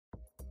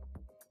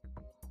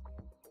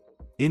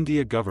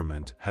India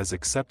government has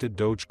accepted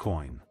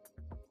Dogecoin.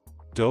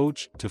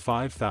 Doge to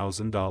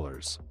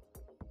 $5,000.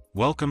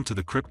 Welcome to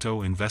the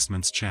Crypto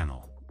Investments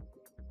channel.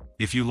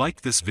 If you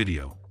liked this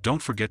video,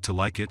 don't forget to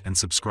like it and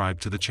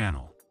subscribe to the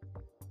channel.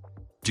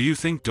 Do you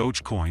think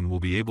Dogecoin will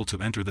be able to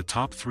enter the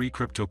top 3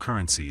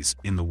 cryptocurrencies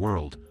in the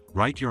world?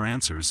 Write your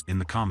answers in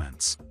the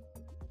comments.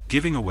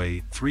 Giving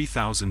away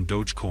 3,000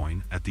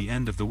 Dogecoin at the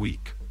end of the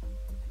week.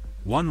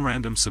 One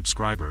random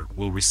subscriber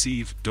will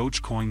receive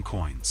Dogecoin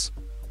coins.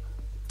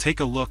 Take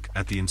a look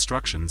at the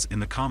instructions in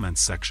the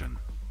comments section.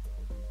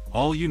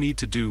 All you need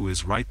to do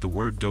is write the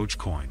word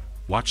Dogecoin,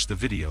 watch the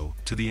video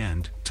to the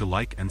end to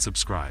like and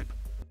subscribe.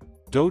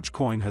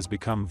 Dogecoin has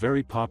become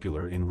very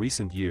popular in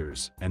recent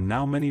years, and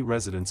now many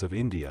residents of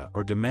India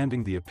are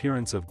demanding the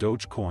appearance of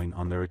Dogecoin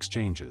on their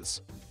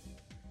exchanges.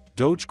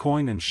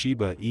 Dogecoin and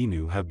Shiba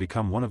Inu have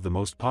become one of the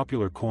most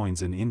popular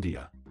coins in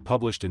India.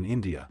 Published in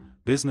India,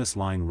 Business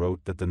Line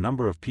wrote that the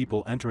number of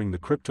people entering the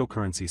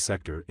cryptocurrency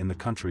sector in the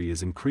country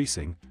is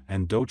increasing,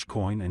 and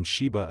Dogecoin and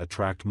Shiba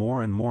attract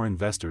more and more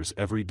investors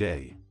every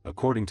day.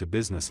 According to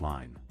Business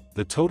Line,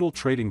 the total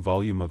trading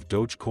volume of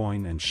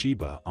Dogecoin and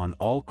Shiba on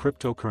all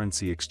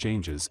cryptocurrency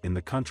exchanges in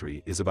the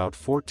country is about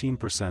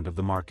 14% of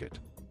the market.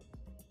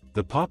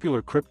 The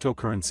popular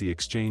cryptocurrency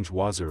exchange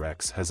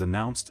WazirX has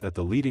announced that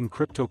the leading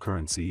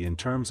cryptocurrency in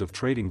terms of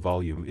trading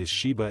volume is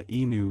Shiba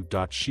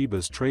Inu.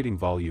 Shiba's trading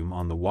volume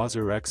on the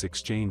WazirX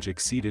exchange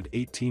exceeded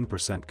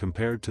 18%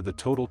 compared to the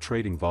total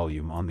trading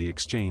volume on the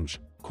exchange.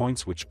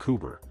 CoinSwitch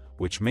Kuber,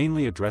 which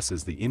mainly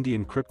addresses the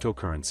Indian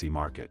cryptocurrency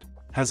market,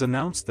 has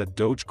announced that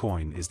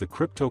Dogecoin is the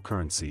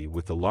cryptocurrency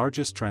with the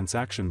largest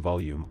transaction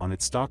volume on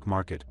its stock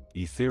market.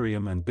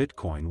 Ethereum and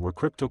Bitcoin were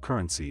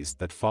cryptocurrencies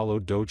that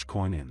followed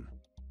Dogecoin in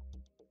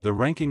the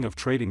ranking of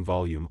trading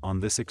volume on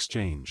this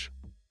exchange.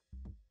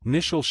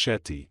 Nishal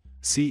Shetty,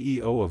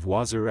 CEO of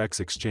WazirX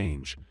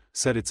Exchange,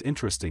 said it's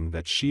interesting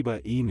that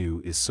Shiba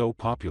Inu is so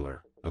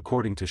popular.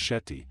 According to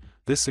Shetty,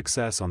 this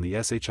success on the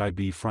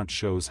SHIB front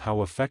shows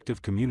how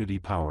effective community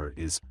power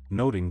is,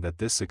 noting that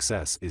this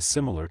success is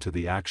similar to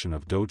the action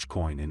of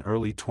Dogecoin in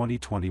early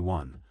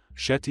 2021.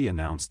 Shetty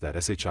announced that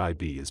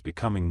SHIB is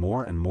becoming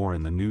more and more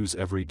in the news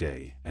every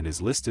day and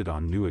is listed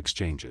on new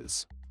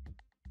exchanges.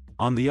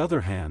 On the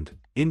other hand,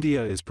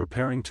 India is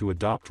preparing to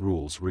adopt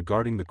rules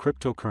regarding the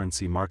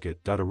cryptocurrency market.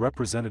 A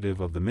representative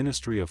of the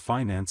Ministry of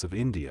Finance of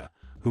India,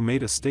 who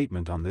made a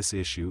statement on this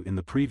issue in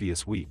the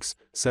previous weeks,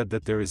 said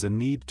that there is a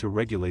need to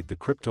regulate the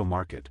crypto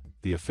market.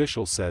 The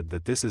official said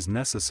that this is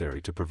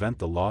necessary to prevent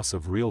the loss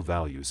of real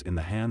values in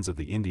the hands of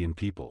the Indian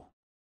people.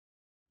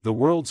 The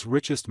world's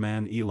richest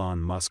man Elon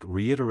Musk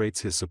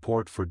reiterates his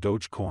support for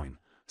Dogecoin,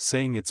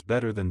 saying it's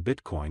better than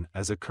Bitcoin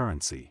as a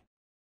currency.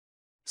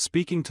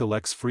 Speaking to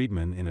Lex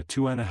Fridman in a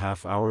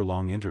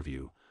 2.5-hour-long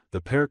interview, the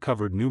pair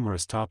covered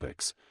numerous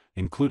topics,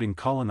 including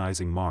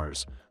colonizing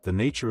Mars, the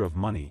nature of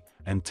money,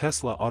 and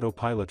Tesla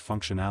autopilot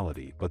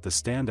functionality. But the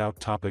standout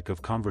topic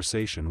of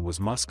conversation was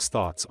Musk's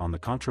thoughts on the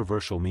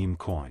controversial meme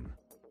coin.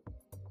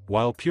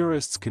 While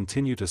purists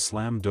continue to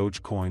slam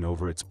Dogecoin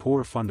over its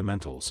poor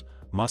fundamentals,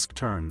 Musk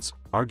turns,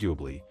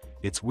 arguably,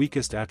 its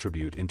weakest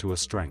attribute into a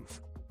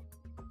strength.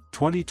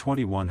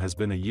 2021 has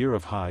been a year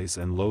of highs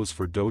and lows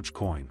for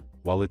Dogecoin.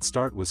 While its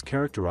start was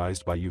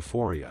characterized by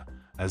euphoria,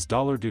 as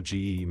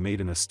 $DOGE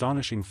made an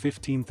astonishing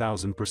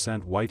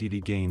 15,000%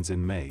 YTD gains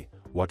in May,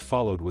 what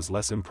followed was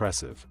less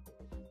impressive.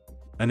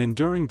 An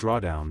enduring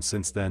drawdown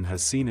since then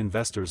has seen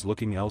investors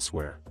looking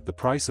elsewhere. The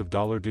price of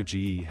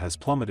 $DOGE has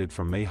plummeted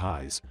from May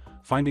highs,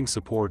 finding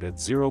support at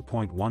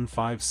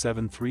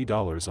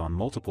 $0.1573 on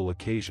multiple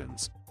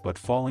occasions, but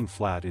falling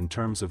flat in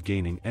terms of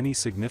gaining any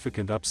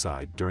significant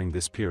upside during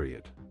this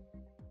period.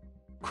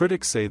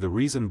 Critics say the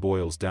reason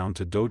boils down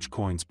to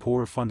Dogecoin's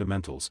poor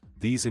fundamentals.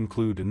 These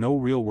include no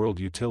real-world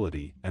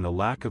utility and a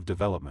lack of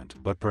development,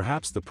 but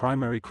perhaps the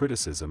primary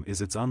criticism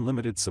is its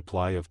unlimited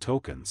supply of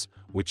tokens,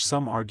 which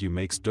some argue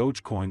makes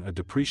Dogecoin a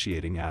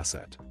depreciating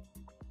asset.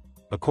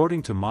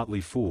 According to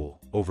Motley Fool,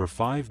 over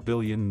 5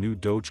 billion new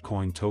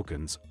Dogecoin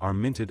tokens are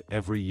minted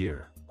every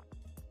year.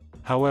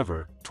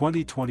 However,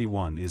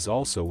 2021 is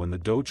also when the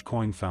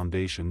Dogecoin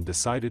Foundation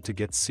decided to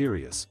get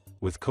serious.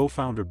 With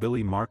co-founder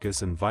Billy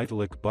Marcus and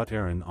Vitalik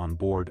Buterin on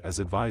board as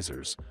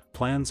advisors,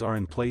 plans are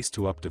in place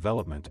to up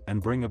development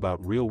and bring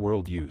about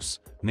real-world use,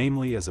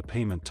 namely as a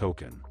payment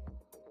token.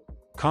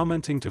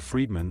 Commenting to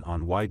Friedman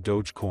on why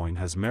Dogecoin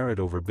has merit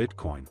over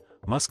Bitcoin,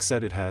 Musk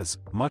said it has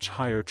much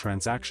higher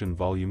transaction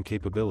volume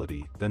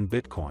capability than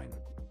Bitcoin.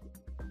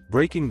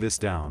 Breaking this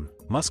down,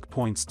 Musk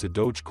points to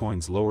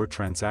Dogecoin's lower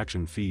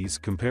transaction fees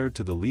compared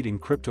to the leading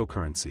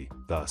cryptocurrency,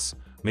 thus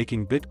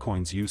making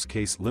Bitcoin's use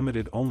case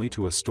limited only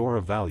to a store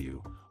of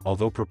value,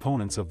 although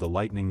proponents of the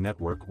Lightning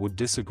Network would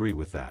disagree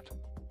with that.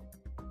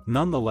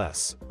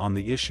 Nonetheless, on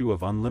the issue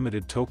of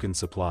unlimited token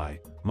supply,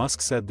 Musk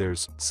said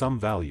there's some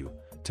value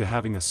to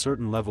having a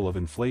certain level of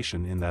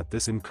inflation in that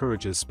this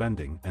encourages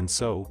spending, and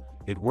so,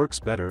 it works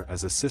better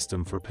as a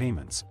system for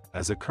payments,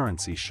 as a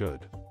currency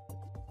should.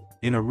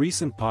 In a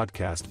recent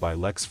podcast by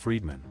Lex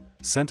Fridman,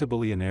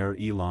 centibillionaire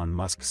Elon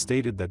Musk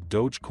stated that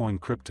Dogecoin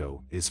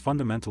crypto is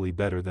fundamentally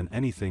better than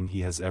anything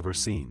he has ever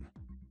seen.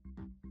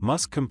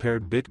 Musk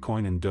compared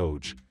Bitcoin and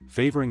Doge,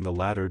 favoring the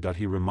latter.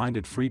 He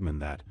reminded Friedman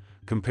that,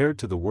 compared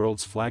to the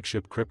world's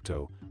flagship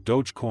crypto,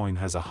 Dogecoin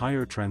has a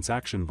higher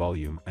transaction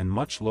volume and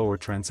much lower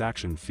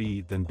transaction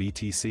fee than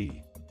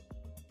BTC.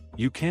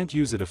 You can't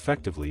use it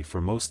effectively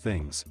for most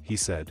things, he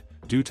said,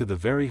 due to the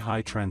very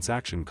high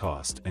transaction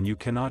cost, and you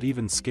cannot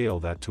even scale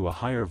that to a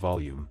higher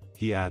volume,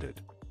 he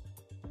added.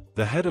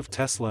 The head of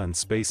Tesla and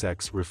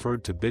SpaceX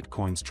referred to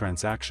Bitcoin's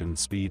transaction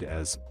speed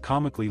as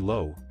comically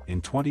low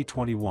in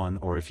 2021,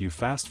 or if you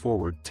fast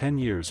forward 10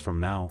 years from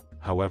now.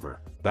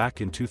 However, back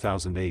in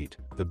 2008,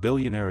 the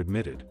billionaire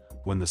admitted,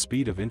 when the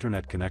speed of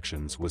internet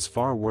connections was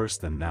far worse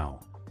than now,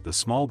 the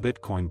small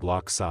Bitcoin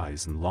block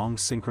size and long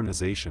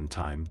synchronization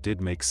time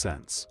did make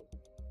sense.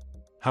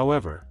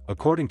 However,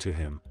 according to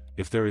him,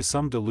 if there is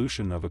some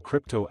dilution of a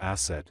crypto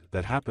asset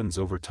that happens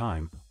over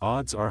time,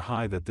 odds are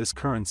high that this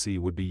currency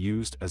would be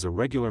used as a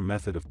regular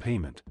method of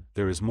payment.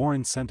 There is more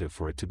incentive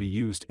for it to be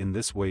used in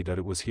this way.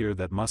 It was here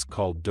that Musk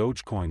called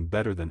Dogecoin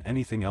better than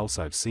anything else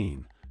I've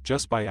seen,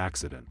 just by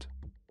accident.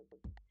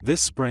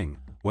 This spring,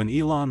 when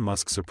Elon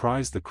Musk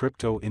surprised the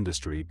crypto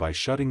industry by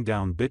shutting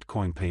down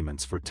Bitcoin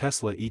payments for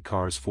Tesla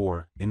e-cars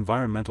for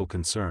environmental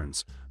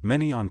concerns,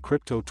 many on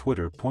crypto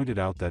Twitter pointed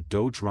out that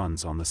Doge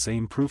runs on the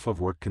same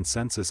proof-of-work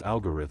consensus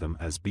algorithm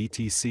as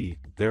BTC,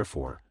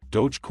 therefore,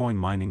 Dogecoin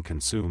mining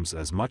consumes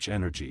as much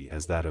energy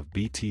as that of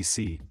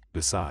BTC.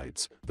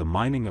 Besides, the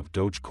mining of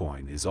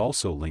Dogecoin is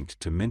also linked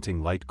to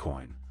minting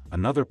Litecoin,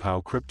 another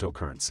POW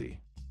cryptocurrency.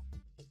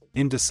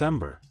 In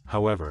December,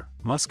 however,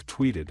 Musk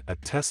tweeted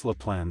at Tesla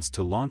plans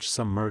to launch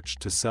some merch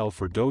to sell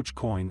for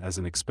Dogecoin as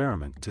an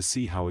experiment to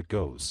see how it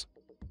goes.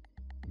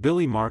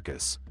 Billy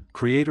Markus,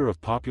 creator of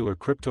popular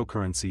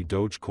cryptocurrency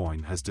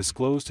Dogecoin, has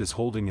disclosed his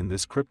holding in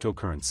this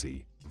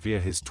cryptocurrency. Via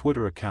his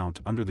Twitter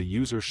account under the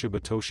user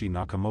Shibatoshi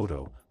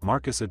Nakamoto,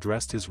 Markus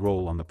addressed his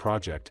role on the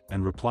project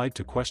and replied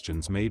to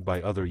questions made by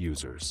other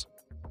users.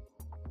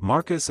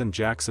 Markus and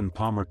Jackson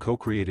Palmer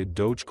co-created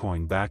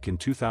Dogecoin back in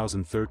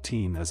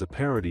 2013 as a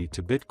parody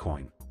to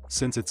Bitcoin.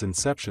 Since its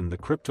inception, the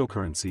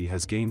cryptocurrency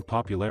has gained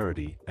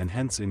popularity and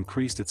hence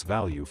increased its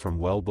value from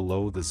well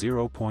below the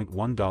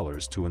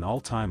 $0.1 to an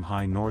all-time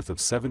high north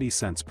of 70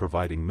 cents,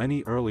 providing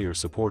many earlier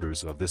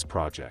supporters of this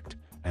project,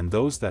 and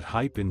those that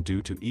hype in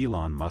due to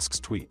Elon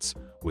Musk's tweets,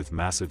 with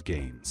massive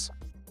gains.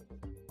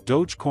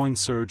 Dogecoin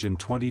surge in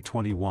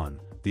 2021,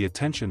 the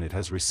attention it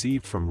has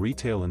received from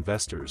retail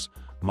investors,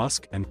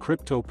 Musk and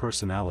crypto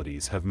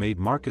personalities have made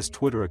Markus'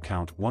 Twitter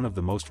account one of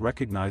the most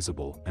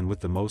recognizable and with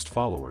the most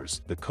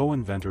followers. The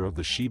co-inventor of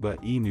the Shiba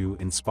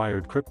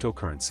Inu-inspired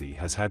cryptocurrency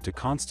has had to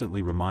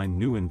constantly remind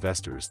new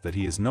investors that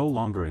he is no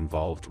longer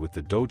involved with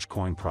the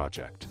Dogecoin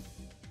project.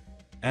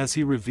 As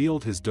he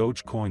revealed his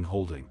Dogecoin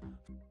holding,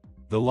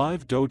 the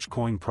live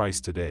Dogecoin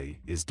price today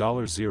is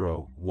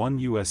 $0.01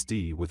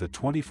 USD with a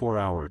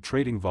 24-hour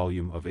trading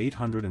volume of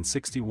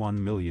 $861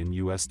 million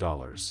US.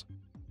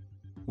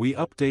 We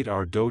update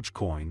our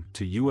Dogecoin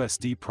to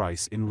USD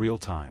price in real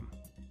time.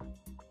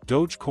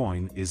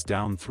 Dogecoin is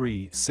down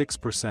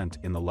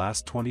 3.6% in the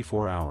last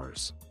 24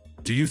 hours.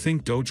 Do you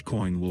think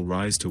Dogecoin will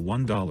rise to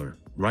 $1?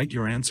 Write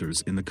your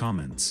answers in the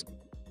comments.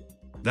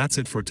 That's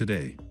it for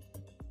today.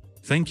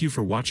 Thank you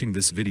for watching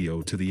this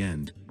video to the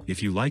end.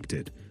 If you liked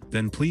it,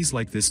 then please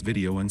like this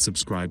video and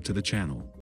subscribe to the channel.